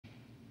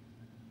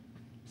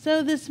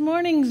So this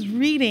morning's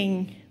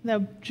reading,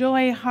 the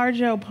Joy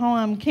Harjo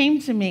poem, came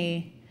to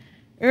me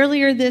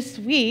earlier this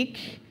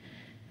week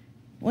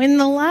when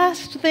the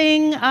last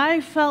thing I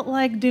felt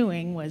like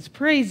doing was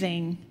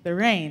praising the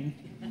rain.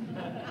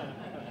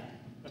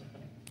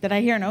 Did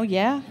I hear an oh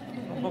yeah?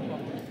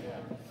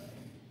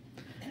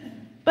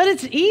 But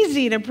it's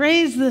easy to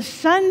praise the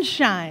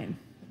sunshine,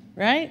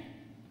 right?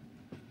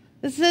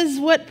 This is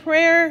what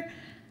prayer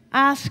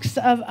asks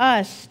of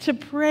us, to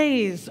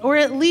praise, or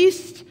at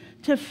least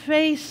to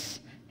face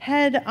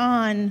head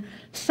on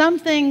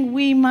something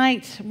we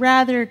might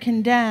rather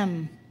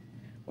condemn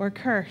or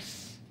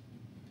curse.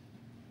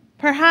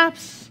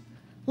 Perhaps,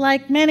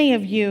 like many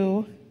of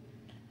you,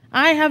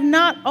 I have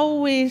not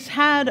always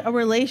had a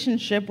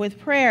relationship with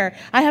prayer.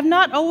 I have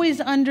not always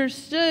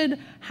understood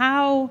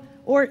how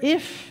or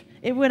if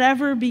it would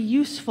ever be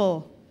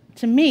useful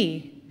to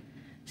me.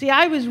 See,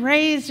 I was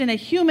raised in a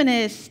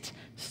humanist,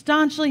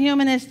 staunchly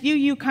humanist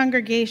UU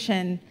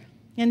congregation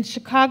in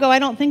Chicago. I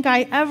don't think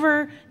I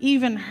ever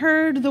even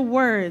heard the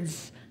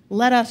words,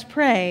 "Let us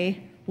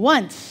pray,"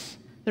 once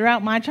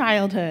throughout my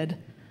childhood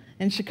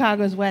in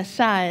Chicago's West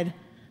Side.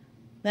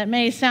 That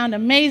may sound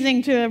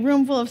amazing to a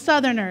room full of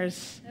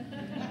Southerners,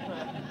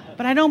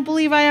 but I don't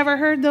believe I ever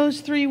heard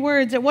those three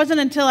words. It wasn't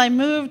until I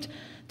moved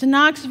to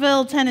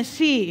Knoxville,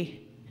 Tennessee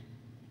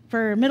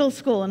for middle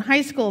school and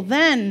high school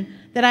then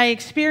that I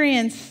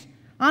experienced,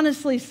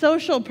 honestly,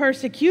 social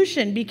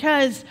persecution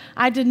because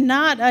I did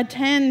not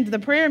attend the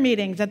prayer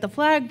meetings at the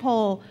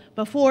flagpole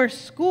before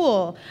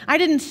school. I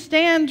didn't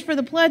stand for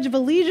the Pledge of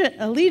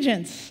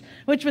Allegiance,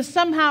 which was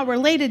somehow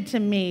related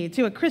to me,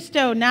 to a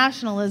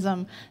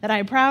Christo-nationalism that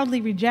I proudly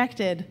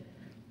rejected.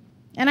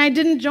 And I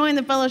didn't join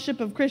the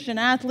Fellowship of Christian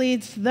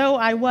Athletes, though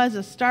I was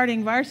a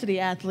starting varsity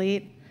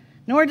athlete,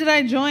 nor did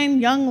I join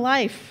Young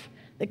Life,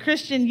 the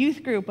Christian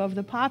youth group of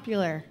the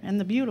popular and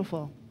the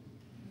beautiful.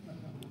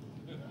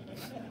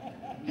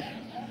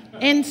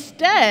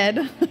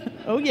 Instead,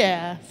 oh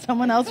yeah,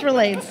 someone else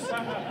relates.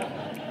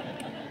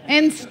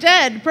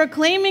 Instead,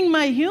 proclaiming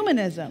my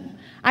humanism,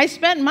 I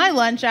spent my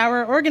lunch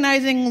hour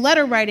organizing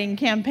letter-writing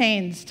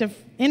campaigns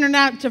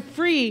to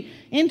free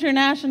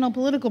international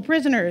political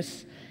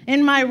prisoners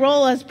in my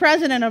role as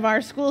president of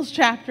our school's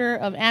chapter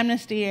of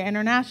Amnesty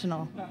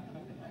International.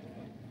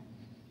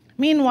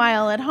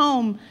 Meanwhile, at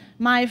home,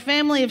 my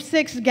family of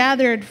 6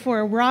 gathered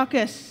for a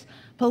raucous,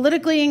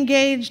 politically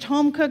engaged,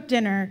 home-cooked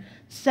dinner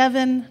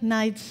 7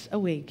 nights a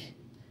week.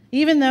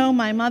 Even though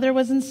my mother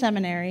was in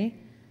seminary,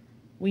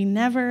 we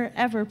never,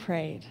 ever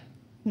prayed.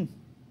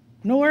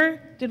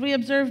 Nor did we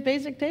observe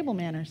basic table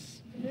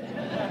manners.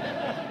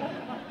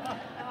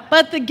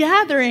 But the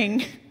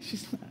gathering,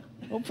 she's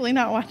hopefully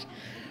not watching,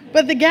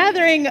 but the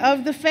gathering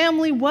of the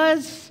family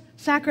was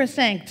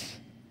sacrosanct.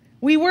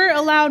 We were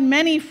allowed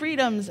many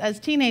freedoms as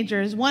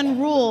teenagers. One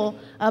rule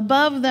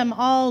above them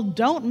all: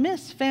 don't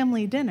miss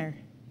family dinner.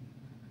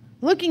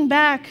 Looking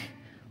back,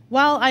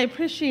 while I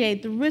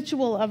appreciate the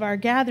ritual of our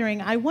gathering,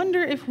 I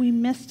wonder if we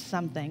missed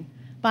something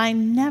by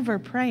never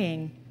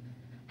praying.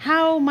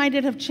 How might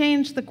it have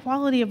changed the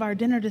quality of our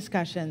dinner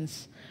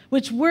discussions,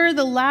 which were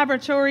the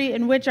laboratory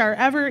in which our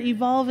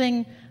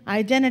ever-evolving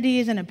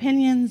identities and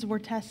opinions were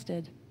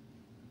tested?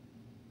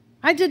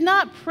 I did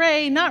not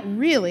pray, not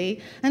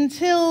really,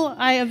 until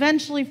I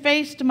eventually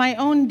faced my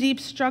own deep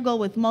struggle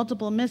with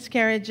multiple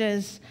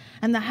miscarriages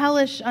and the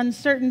hellish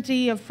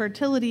uncertainty of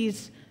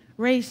fertility's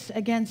race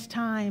against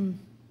time.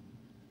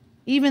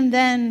 Even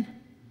then,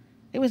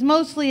 it was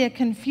mostly a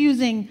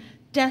confusing,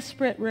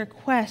 desperate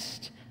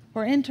request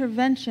for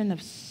intervention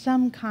of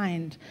some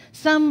kind,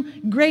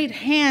 some great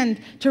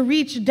hand to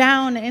reach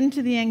down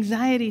into the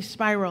anxiety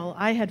spiral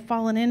I had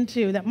fallen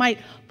into that might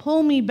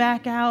pull me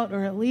back out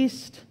or at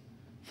least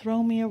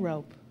throw me a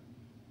rope.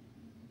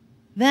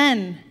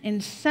 Then,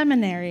 in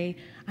seminary,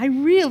 I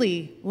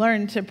really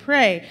learned to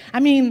pray.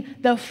 I mean,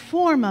 the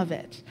form of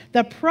it,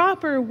 the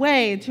proper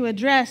way to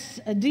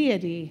address a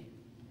deity.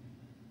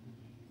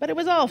 But it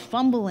was all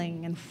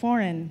fumbling and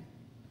foreign.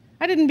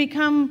 I didn't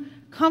become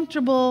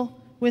comfortable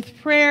with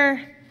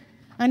prayer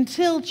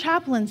until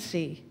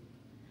chaplaincy,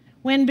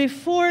 when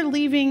before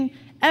leaving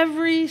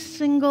every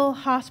single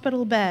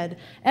hospital bed,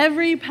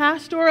 every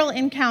pastoral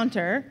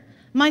encounter,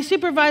 my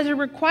supervisor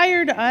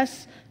required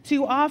us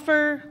to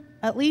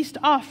at least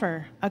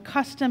offer a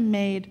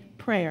custom-made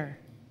prayer.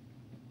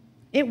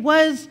 It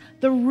was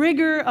the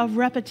rigor of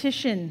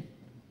repetition.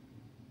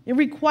 It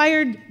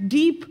required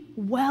deep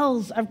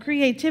wells of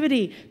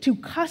creativity to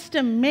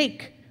custom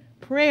make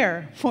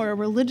prayer for a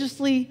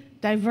religiously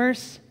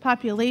diverse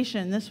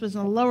population. This was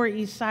on the Lower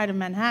East Side of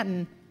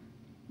Manhattan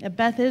at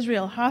Beth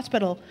Israel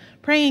Hospital,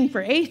 praying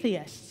for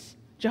atheists,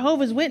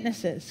 Jehovah's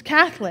Witnesses,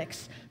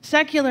 Catholics,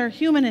 secular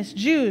humanist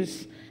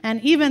Jews,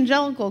 and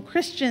evangelical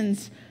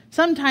Christians,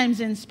 sometimes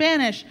in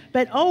Spanish,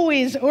 but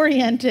always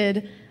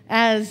oriented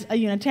as a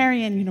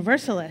Unitarian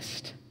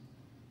Universalist.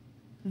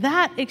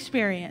 That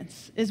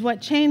experience is what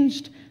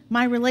changed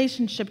my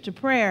relationship to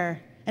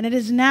prayer, and it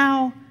is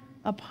now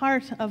a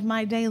part of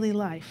my daily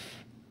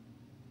life.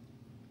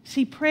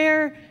 See,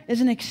 prayer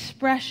is an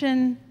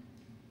expression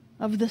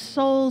of the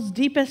soul's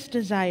deepest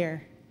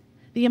desire,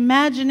 the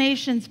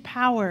imagination's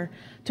power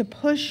to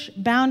push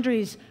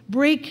boundaries,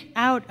 break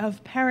out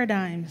of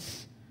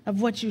paradigms of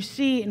what you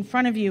see in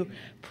front of you.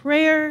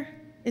 Prayer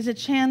is a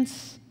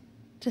chance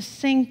to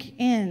sink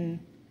in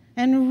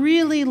and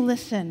really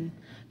listen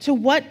to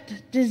what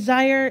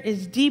desire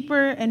is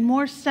deeper and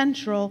more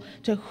central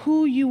to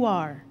who you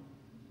are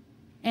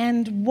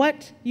and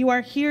what you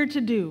are here to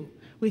do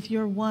with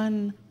your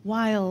one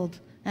wild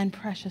and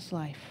precious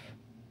life.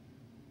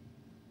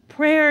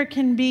 Prayer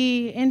can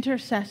be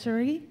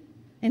intercessory,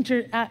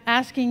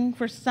 asking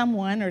for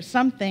someone or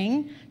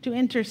something to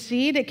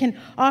intercede. It can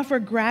offer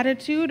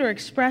gratitude or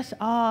express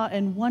awe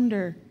and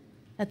wonder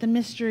at the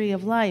mystery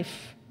of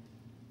life.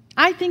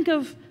 I think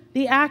of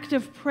the act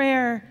of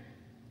prayer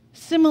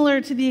similar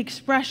to the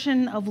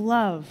expression of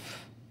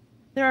love.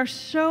 There are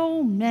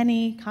so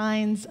many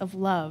kinds of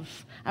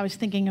love. I was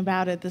thinking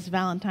about it this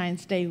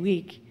Valentine's Day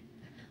week.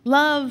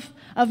 Love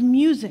of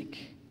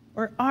music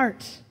or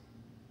art.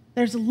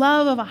 There's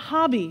love of a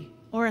hobby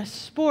or a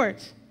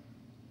sport.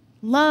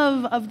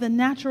 Love of the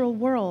natural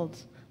world.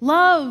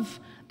 Love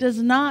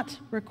does not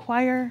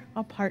require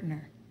a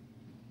partner.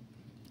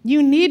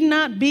 You need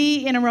not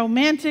be in a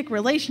romantic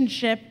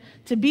relationship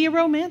to be a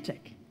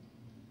romantic,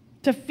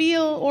 to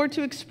feel or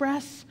to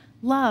express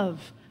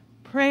love.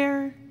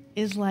 Prayer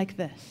is like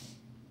this,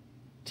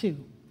 too.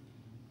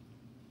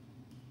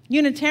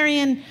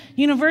 Unitarian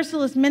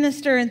Universalist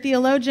minister and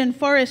theologian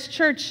Forrest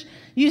Church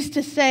used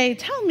to say,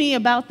 "Tell me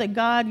about the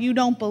God you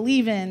don't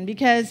believe in,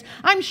 because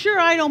I'm sure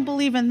I don't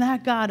believe in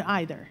that God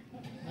either."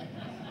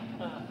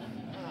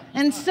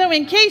 And so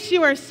in case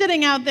you are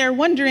sitting out there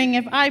wondering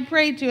if I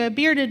pray to a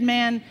bearded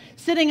man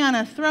sitting on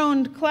a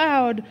throned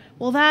cloud,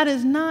 well, that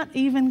is not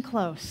even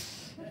close.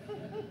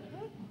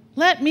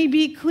 Let me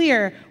be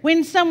clear.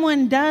 When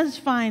someone does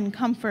find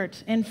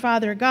comfort in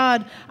Father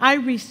God, I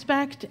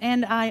respect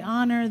and I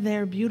honor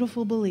their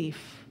beautiful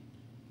belief.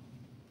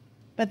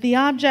 But the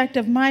object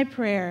of my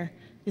prayer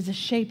is a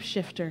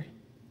shapeshifter,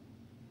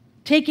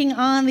 taking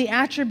on the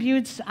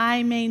attributes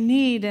I may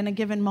need in a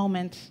given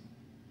moment.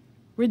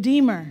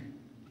 Redeemer,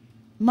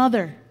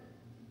 Mother,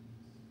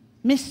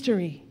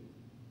 Mystery,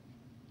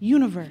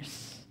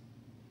 Universe,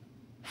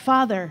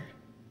 Father,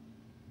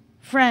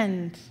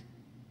 Friend,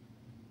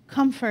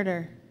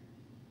 Comforter,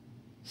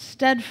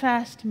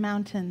 Steadfast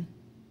Mountain,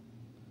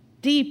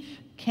 Deep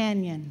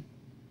Canyon,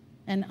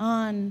 and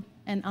on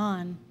and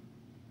on.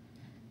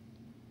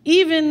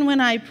 Even when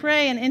I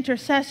pray an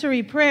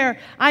intercessory prayer,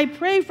 I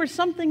pray for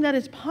something that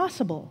is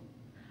possible.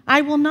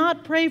 I will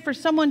not pray for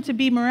someone to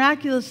be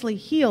miraculously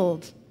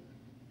healed.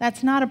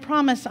 That's not a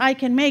promise I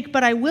can make,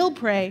 but I will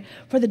pray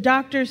for the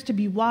doctors to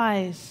be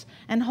wise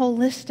and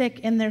holistic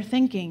in their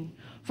thinking,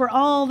 for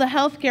all the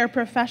healthcare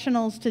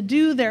professionals to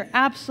do their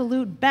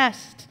absolute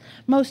best,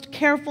 most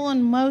careful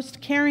and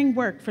most caring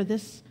work for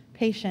this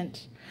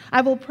patient.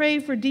 I will pray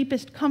for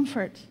deepest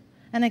comfort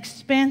and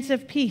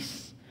expansive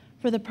peace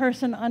for the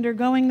person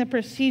undergoing the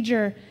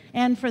procedure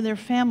and for their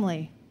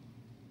family.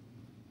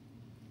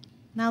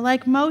 Now,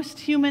 like most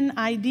human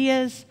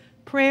ideas,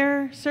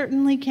 prayer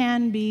certainly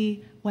can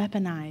be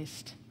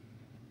weaponized.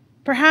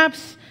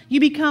 Perhaps you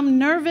become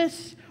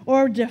nervous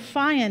or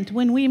defiant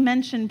when we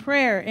mention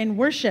prayer in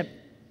worship.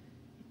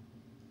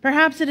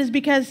 Perhaps it is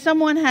because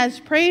someone has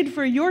prayed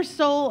for your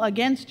soul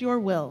against your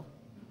will.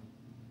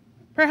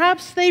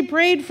 Perhaps they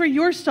prayed for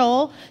your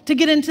soul to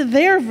get into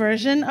their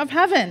version of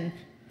heaven.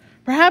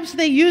 Perhaps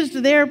they used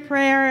their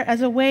prayer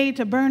as a way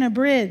to burn a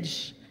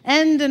bridge,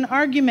 end an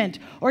argument,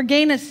 or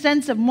gain a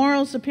sense of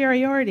moral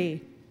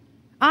superiority.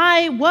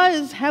 I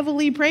was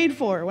heavily prayed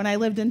for when I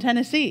lived in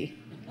Tennessee.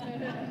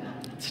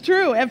 It's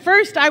true. At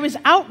first, I was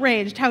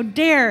outraged. How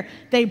dare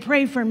they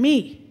pray for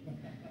me?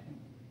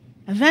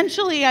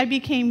 Eventually, I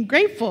became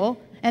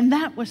grateful, and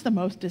that was the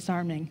most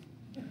disarming.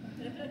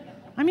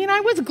 I mean,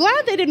 I was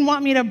glad they didn't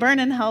want me to burn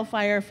in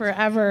hellfire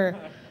forever.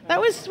 That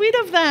was sweet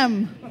of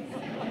them.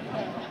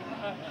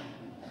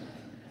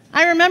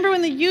 I remember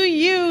when the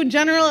UU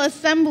General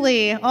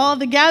Assembly,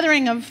 the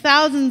gathering of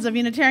thousands of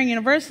Unitarian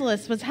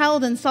Universalists, was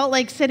held in Salt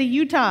Lake City,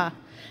 Utah,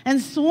 and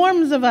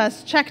swarms of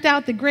us checked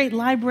out the great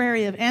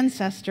library of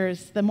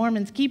ancestors the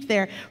Mormons keep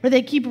there, where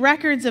they keep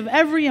records of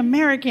every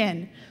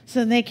American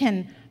so they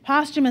can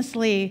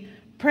posthumously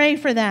pray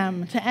for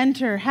them to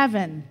enter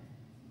heaven.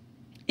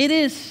 It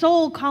is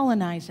soul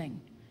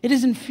colonizing. It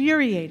is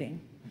infuriating.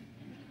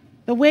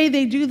 The way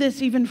they do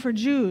this even for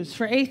Jews,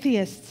 for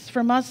atheists,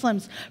 for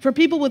Muslims, for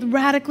people with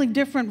radically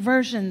different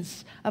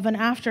versions of an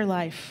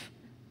afterlife.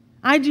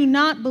 I do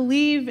not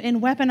believe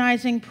in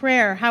weaponizing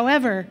prayer.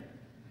 However,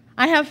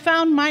 I have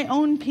found my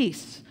own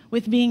peace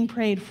with being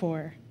prayed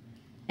for.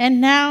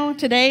 And now,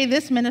 today,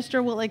 this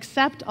minister will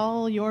accept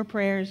all your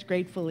prayers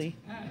gratefully.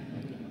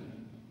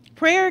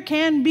 Prayer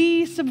can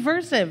be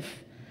subversive.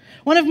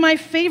 One of my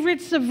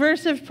favorite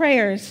subversive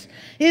prayers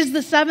is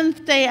the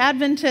Seventh-day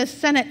Adventist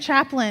Senate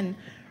chaplain,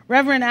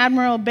 Reverend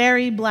Admiral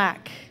Barry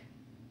Black.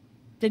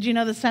 Did you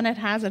know the Senate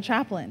has a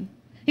chaplain?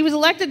 He He was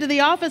elected to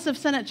the office of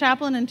Senate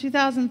chaplain in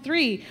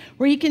 2003,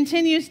 where he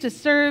continues to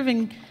serve,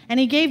 and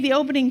he gave the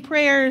opening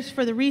prayers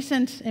for the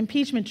recent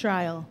impeachment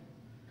trial.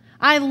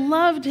 I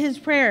loved his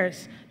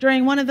prayers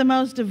during one of the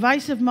most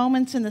divisive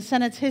moments in the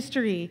Senate's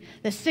history,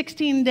 the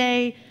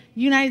 16-day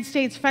United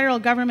States federal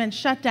government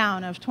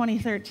shutdown of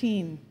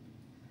 2013.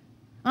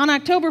 On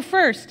October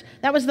 1st,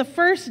 that was the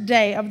first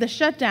day of the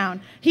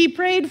shutdown, he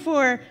prayed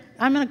for,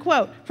 I'm going to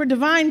quote, for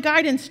divine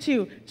guidance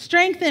to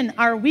strengthen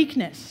our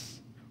weakness,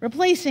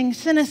 replacing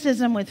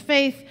cynicism with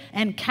faith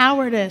and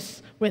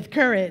cowardice with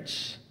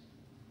courage.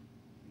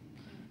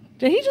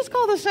 Did he just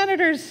call the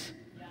senators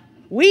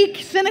weak,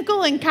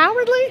 cynical, and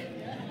cowardly?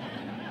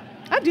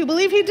 I do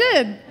believe he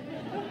did.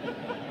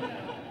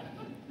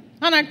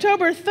 On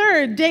October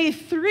 3rd, day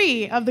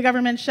 3 of the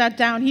government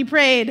shutdown, he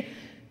prayed,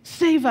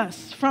 "Save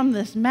us from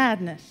this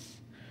madness.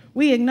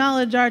 We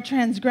acknowledge our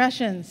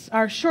transgressions,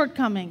 our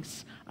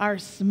shortcomings, our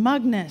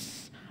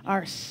smugness,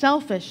 our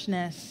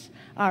selfishness,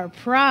 our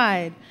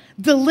pride.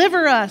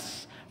 Deliver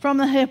us from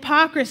the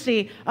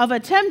hypocrisy of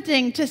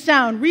attempting to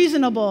sound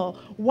reasonable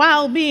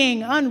while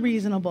being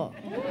unreasonable."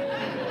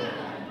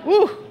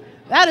 Ooh,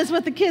 that is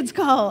what the kids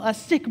call a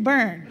sick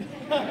burn.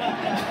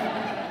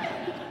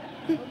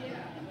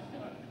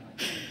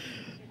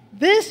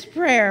 This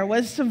prayer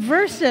was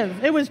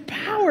subversive. It was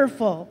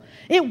powerful.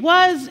 It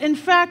was, in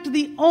fact,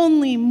 the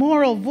only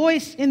moral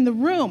voice in the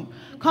room,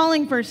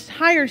 calling for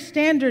higher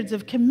standards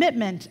of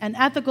commitment and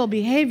ethical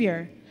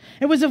behavior.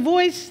 It was a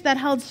voice that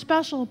held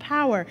special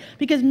power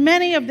because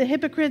many of the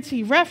hypocrites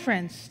he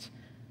referenced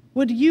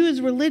would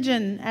use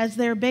religion as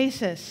their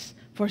basis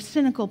for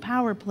cynical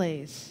power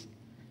plays.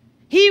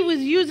 He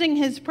was using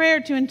his prayer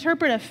to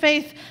interpret a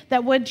faith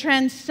that would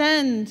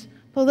transcend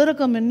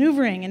political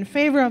maneuvering in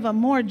favor of a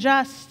more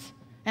just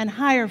and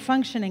higher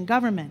functioning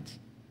government.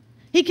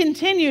 He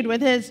continued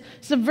with his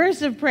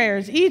subversive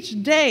prayers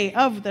each day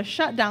of the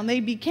shutdown. They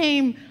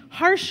became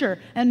harsher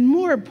and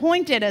more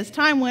pointed as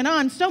time went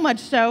on, so much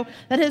so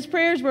that his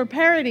prayers were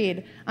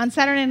parodied on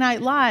Saturday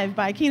Night Live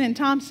by Kenan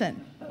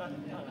Thompson.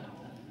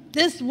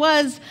 This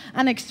was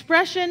an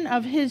expression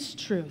of his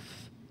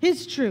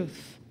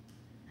truth,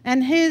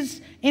 and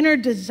his inner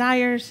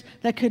desires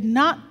that could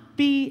not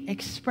be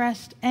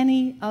expressed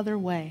any other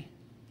way.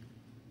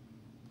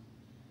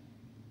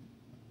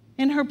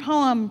 In her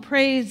poem,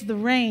 Praise the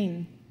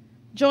Rain,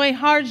 Joy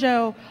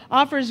Harjo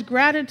offers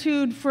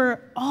gratitude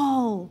for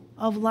all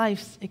of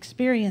life's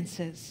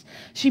experiences.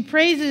 She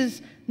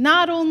praises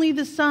not only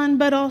the sun,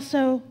 but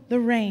also the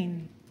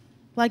rain.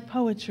 Like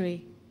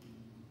poetry,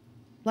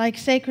 like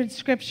sacred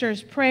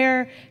scriptures,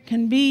 prayer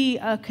can be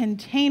a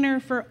container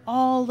for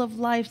all of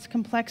life's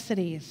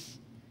complexities.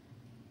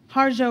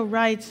 Harjo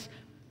writes,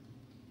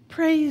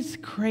 "Praise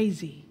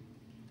crazy,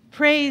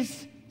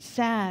 praise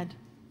sad,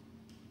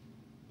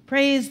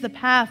 praise the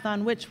path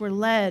on which we're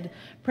led.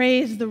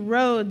 Praise the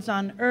roads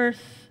on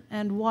earth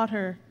and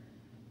water.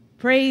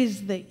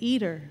 Praise the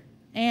eater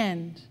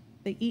and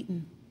the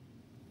eaten.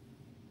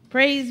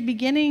 Praise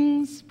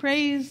beginnings,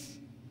 praise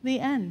the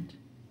end.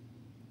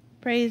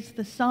 Praise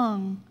the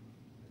song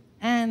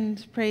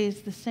and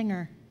praise the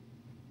singer."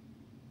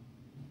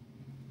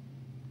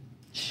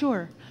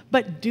 Sure,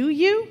 but do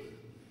you?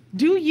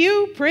 Do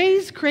you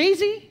praise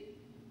crazy?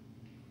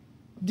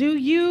 Do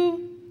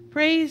you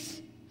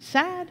praise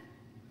sad?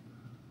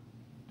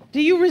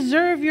 Do you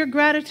reserve your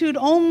gratitude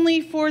only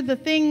for the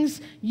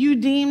things you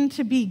deem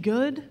to be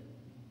good?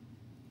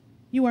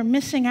 You are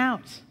missing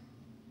out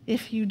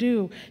if you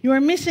do. You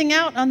are missing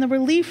out on the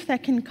relief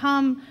that can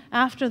come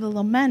after the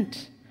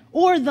lament,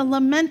 or the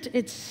lament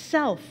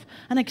itself,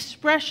 an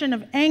expression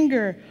of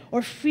anger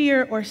or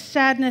fear or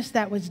sadness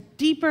that was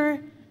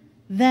deeper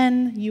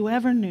than you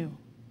ever knew.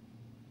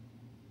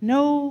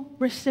 No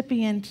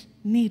recipient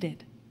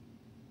needed.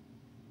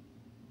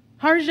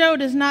 Harjo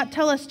does not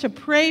tell us to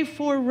pray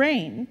for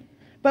rain,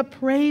 but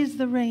praise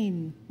the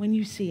rain when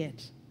you see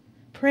it.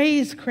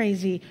 Praise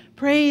crazy,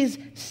 praise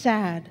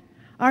sad.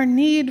 Our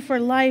need for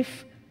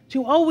life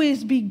to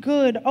always be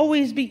good,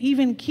 always be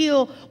even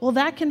keel, well,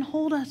 that can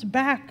hold us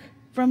back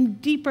from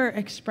deeper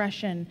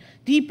expression,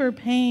 deeper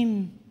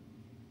pain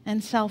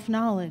and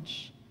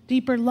self-knowledge,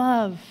 deeper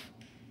love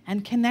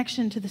and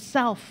connection to the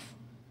self,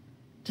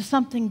 to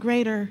something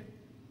greater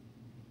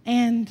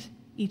and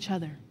each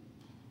other.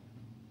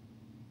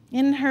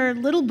 In her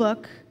little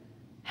book,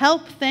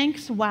 Help,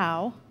 Thanks,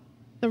 Wow,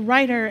 the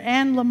writer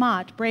Anne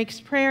Lamott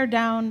breaks prayer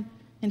down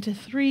into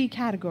 3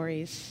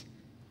 categories.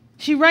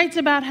 She writes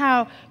about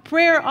how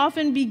prayer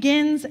often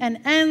begins and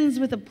ends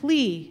with a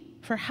plea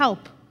for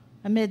help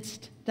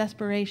amidst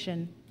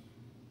desperation.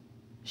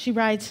 She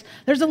writes,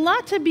 "There's a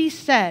lot to be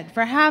said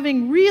for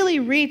having really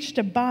reached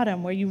a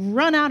bottom where you've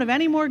run out of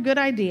any more good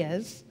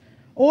ideas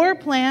or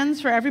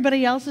plans for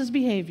everybody else's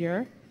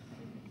behavior,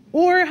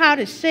 or how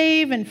to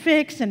save and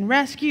fix and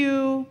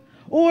rescue,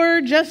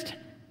 or just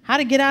how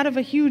to get out of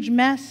a huge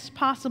mess,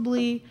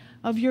 possibly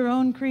of your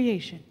own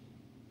creation.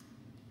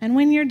 And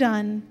when you're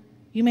done,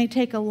 you may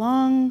take a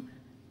long,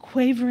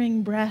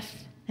 quavering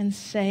breath and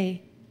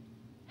say,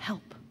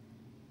 help."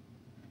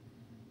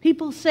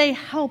 People say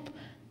help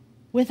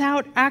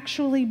without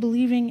actually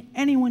believing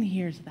anyone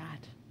hears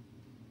that.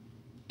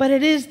 But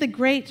it is the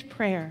great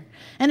prayer,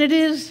 and it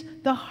is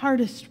the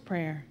hardest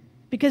prayer,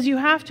 because you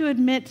have to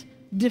admit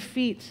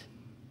defeat.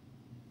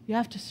 You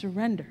have to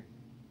surrender,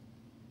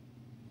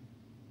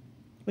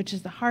 which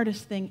is the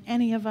hardest thing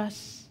any of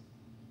us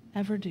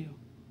ever do.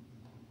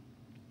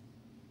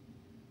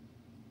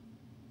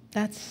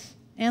 That's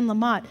Anne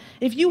Lamott.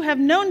 If you have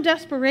known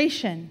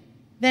desperation,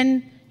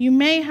 then you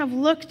may have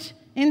looked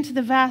into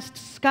the vast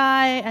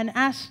sky and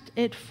asked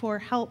it for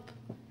help.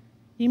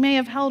 You may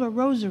have held a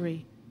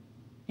rosary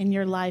in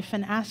your life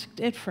and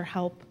asked it for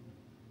help.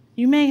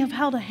 You may have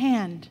held a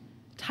hand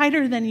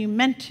tighter than you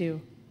meant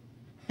to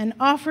and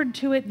offered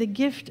to it the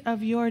gift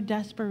of your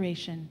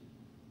desperation.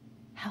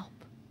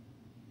 Help.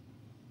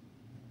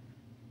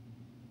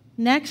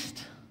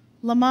 Next,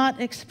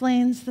 Lamott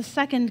explains the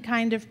second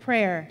kind of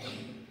prayer.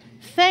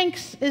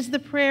 Thanks is the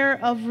prayer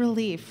of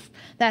relief,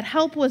 that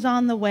help was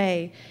on the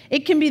way.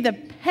 It can be the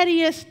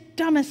pettiest,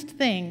 dumbest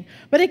thing,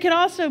 but it could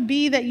also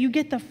be that you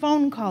get the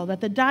phone call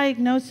that the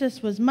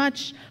diagnosis was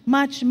much,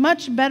 much,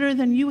 much better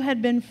than you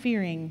had been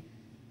fearing.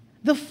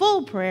 The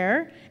full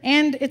prayer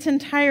and its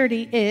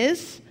entirety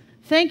is,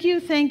 thank you,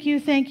 thank you,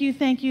 thank you,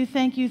 thank you,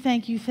 thank you,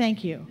 thank you,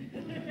 thank you.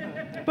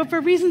 But for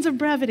reasons of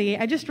brevity,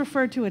 I just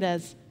refer to it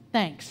as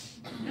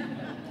thanks.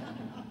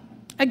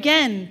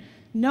 Again,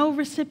 no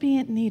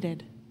recipient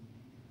needed.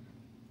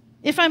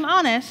 If I'm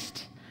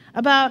honest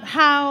about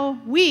how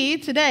we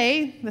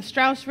today, the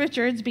Strauss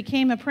Richards,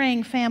 became a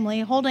praying family,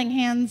 holding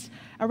hands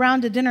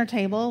around a dinner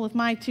table with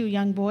my two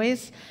young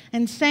boys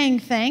and saying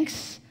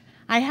thanks,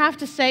 I have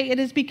to say it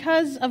is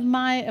because of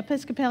my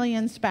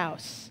Episcopalian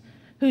spouse,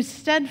 whose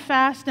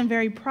steadfast and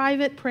very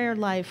private prayer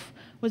life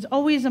was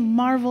always a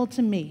marvel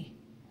to me.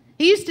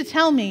 He used to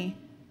tell me,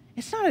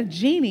 it's not a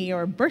genie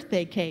or a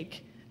birthday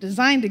cake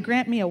designed to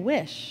grant me a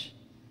wish.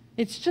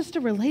 It's just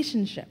a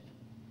relationship.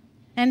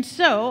 And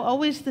so,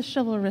 always the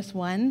chivalrous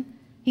one,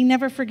 he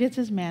never forgets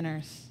his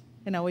manners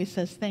and always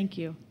says thank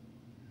you.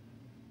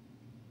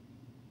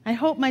 I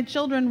hope my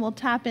children will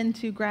tap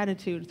into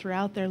gratitude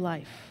throughout their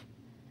life.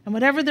 And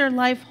whatever their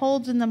life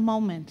holds in the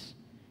moment,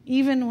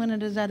 even when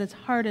it is at its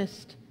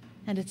hardest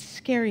and its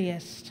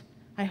scariest,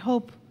 I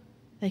hope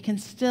they can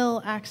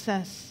still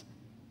access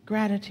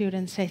gratitude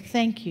and say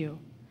thank you.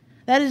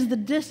 That is the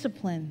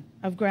discipline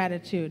of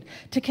gratitude,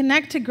 to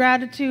connect to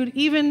gratitude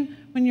even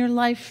when your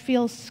life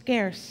feels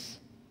scarce,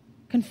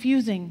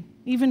 confusing,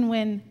 even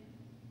when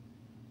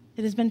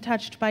it has been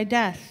touched by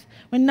death,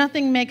 when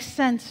nothing makes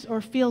sense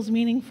or feels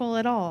meaningful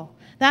at all.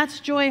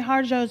 That's Joy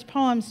Harjo's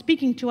poem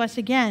speaking to us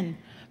again.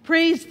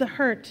 Praise the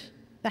hurt,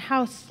 the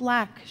house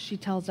slack, she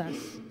tells us.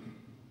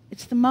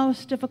 It's the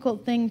most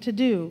difficult thing to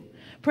do.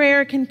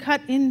 Prayer can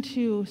cut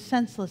into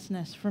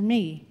senselessness for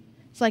me.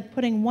 It's like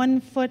putting one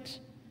foot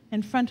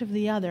in front of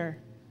the other,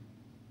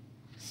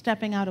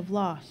 stepping out of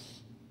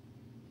loss.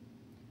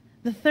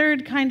 The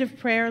third kind of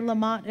prayer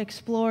Lamott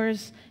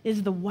explores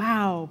is the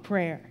wow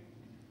prayer.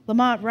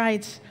 Lamott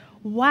writes,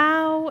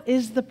 wow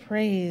is the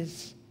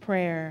praise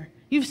prayer.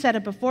 You've said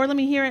it before, let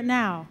me hear it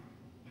now.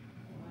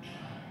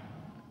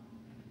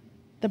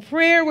 The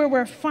prayer where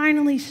we're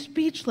finally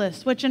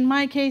speechless, which in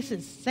my case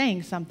is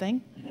saying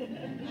something.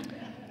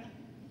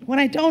 When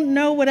I don't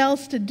know what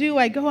else to do,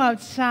 I go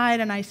outside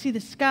and I see the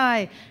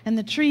sky and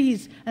the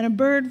trees, and a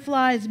bird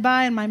flies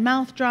by and my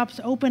mouth drops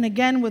open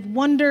again with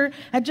wonder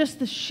at just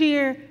the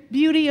sheer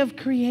beauty of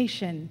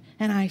creation.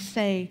 And I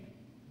say,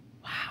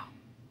 wow.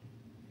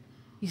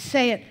 You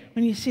say it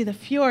when you see the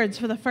fjords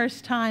for the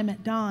first time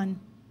at dawn,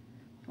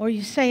 or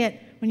you say it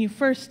when you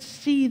first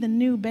see the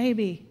new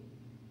baby,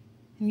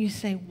 and you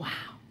say, wow,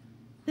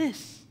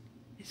 this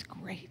is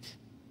great.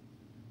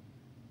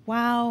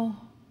 Wow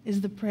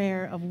is the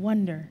prayer of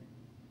wonder.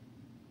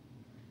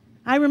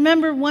 I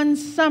remember one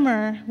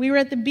summer we were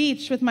at the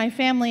beach with my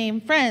family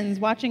and friends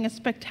watching a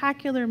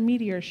spectacular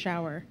meteor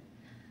shower.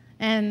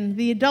 And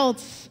the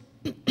adults,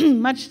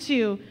 much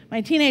to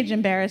my teenage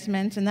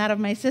embarrassment and that of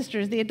my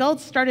sisters, the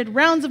adults started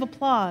rounds of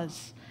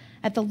applause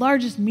at the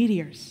largest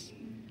meteors.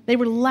 They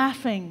were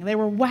laughing, they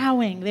were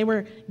wowing, they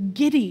were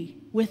giddy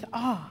with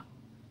awe.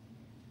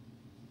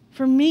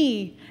 For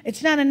me,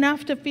 it's not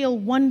enough to feel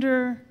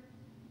wonder,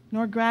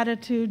 nor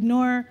gratitude,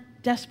 nor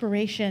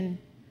desperation.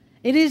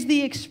 It is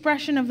the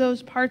expression of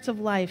those parts of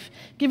life,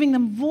 giving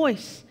them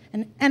voice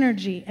and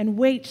energy and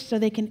weight so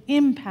they can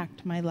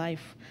impact my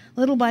life,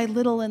 little by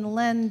little, and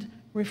lend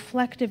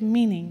reflective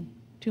meaning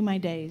to my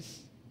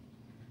days.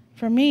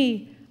 For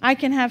me, I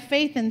can have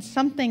faith in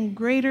something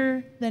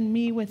greater than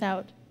me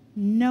without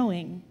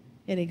knowing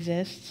it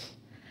exists.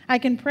 I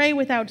can pray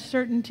without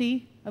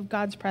certainty of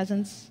God's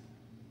presence.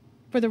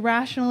 For the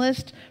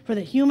rationalist, for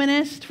the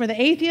humanist, for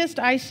the atheist,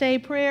 I say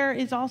prayer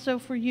is also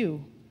for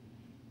you.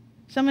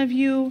 Some of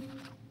you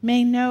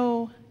may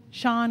know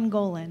Sean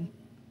Golan,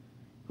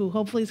 who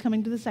hopefully is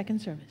coming to the second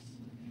service.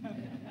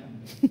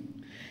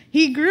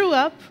 He grew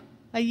up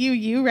a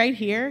UU right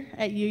here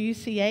at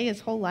UUCA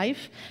his whole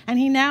life, and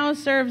he now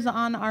serves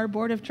on our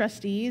board of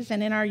trustees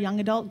and in our young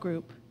adult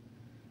group.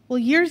 Well,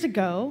 years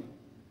ago,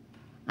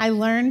 I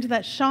learned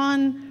that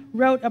Sean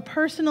wrote a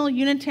personal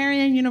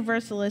Unitarian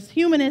Universalist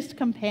humanist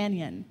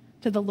companion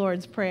to the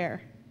Lord's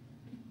Prayer.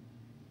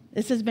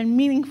 This has been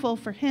meaningful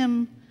for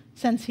him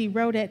since he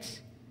wrote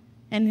it,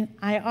 and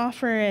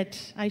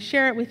I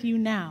share it with you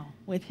now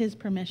with his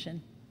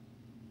permission.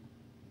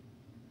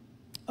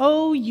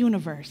 O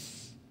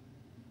universe,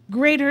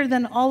 greater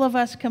than all of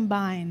us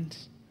combined,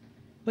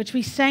 which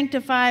we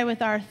sanctify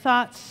with our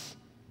thoughts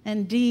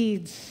and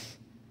deeds,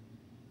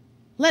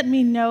 let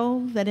me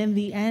know that in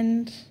the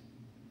end,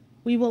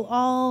 we will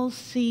all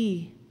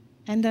see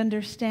and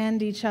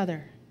understand each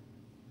other.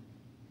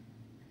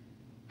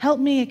 Help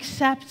me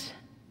accept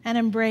and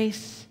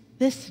embrace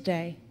this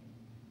day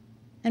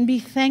and be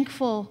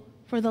thankful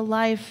for the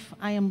life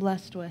I am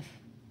blessed with.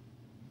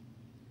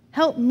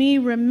 Help me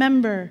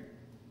remember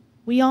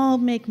we all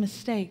make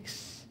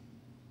mistakes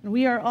and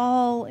we are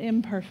all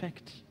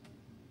imperfect.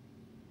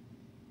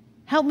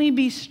 Help me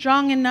be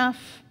strong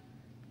enough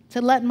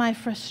to let my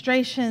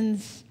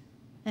frustrations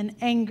and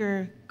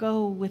anger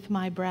go with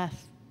my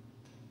breath.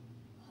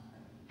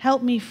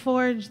 Help me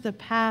forge the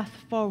path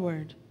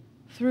forward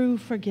through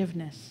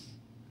forgiveness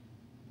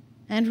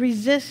and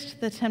resist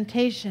the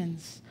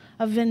temptations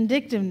of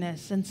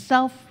vindictiveness and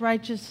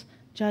self-righteous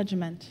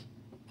judgment.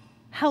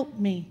 Help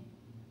me.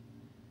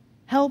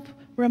 Help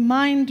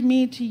remind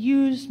me to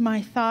use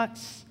my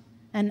thoughts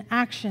and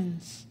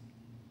actions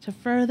to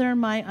further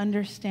my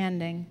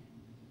understanding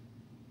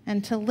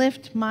and to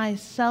lift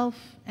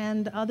myself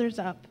and others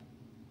up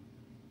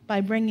by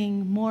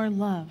bringing more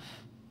love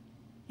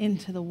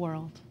into the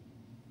world.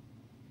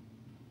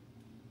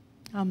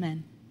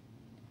 Amen.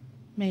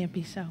 May it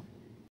be so.